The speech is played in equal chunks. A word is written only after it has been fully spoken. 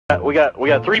We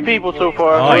got 3 people so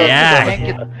far. Oh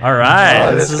yeah. All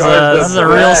right. This is a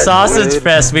real sausage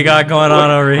fest we got going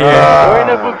on over here. We're in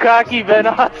a bukkake, Ben.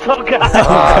 So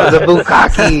the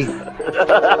bukkake.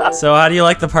 So how do you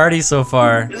like the party so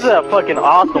far? This is a fucking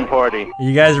awesome party.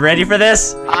 You guys ready for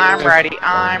this? I'm ready.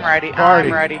 I'm ready.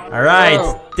 I'm ready. All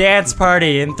right. Dance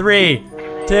party in 3,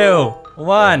 2,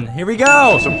 1. Here we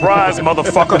go. Surprise,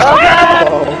 motherfucker. Oh God!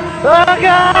 Oh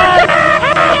God!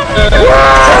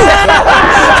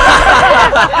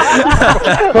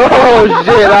 Oh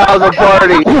shit, that was a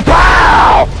party.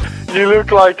 Wow! You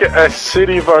look like a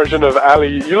city version of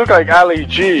Ali. You look like Ali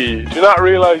G. Do you not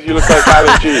realize you look like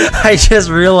Ali G? I just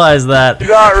realized that. Do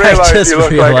you not realize you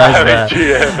look like Ali that.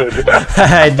 G, Evan?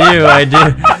 I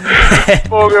do.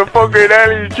 Fucking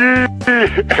Ali G.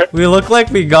 We look like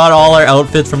we got all our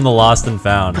outfits from the Lost and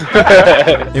Found.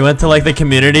 We went to like the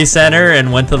community center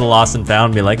and went to the Lost and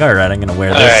Found and be like, alright, I'm gonna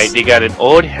wear this. Alright, they got an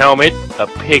old helmet, a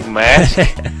pig mask,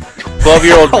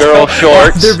 12-year-old girl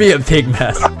shorts. There'd be a pig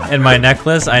mask. And my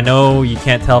necklace, I know you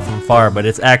can't tell from far, but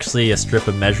it's actually a strip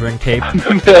of measuring tape.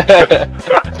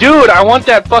 Dude, I want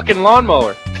that fucking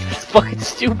lawnmower. It's fucking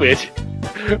stupid.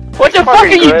 What the fuck are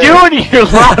you doing to your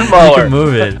You lawnmower? can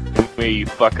move it. Wait, you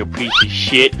fucking piece of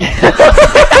shit. Oh,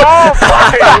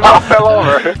 fuck! I fell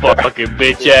over. Fucking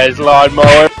bitch ass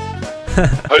lawnmower.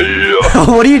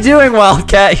 What are you doing,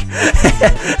 Wildcat?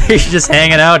 He's just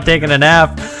hanging out, taking a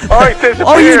nap. Alright, disappear.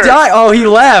 Oh, you died! Oh, he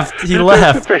left! He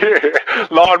left!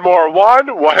 Lawnmower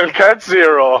 1, Wildcat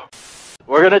 0.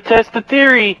 We're gonna test the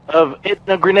theory of hitting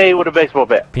a grenade with a baseball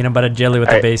bat. Peanut butter jelly with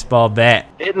a baseball bat.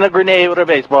 Hitting a grenade with a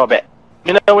baseball bat.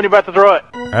 You know when you're about to throw it.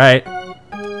 Alright.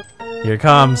 Here it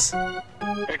comes. Here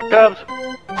it comes.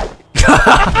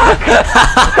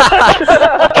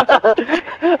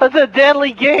 That's a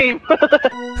deadly game.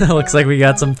 Looks like we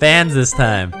got some fans this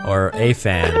time. Or a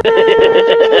fan.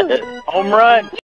 Home run.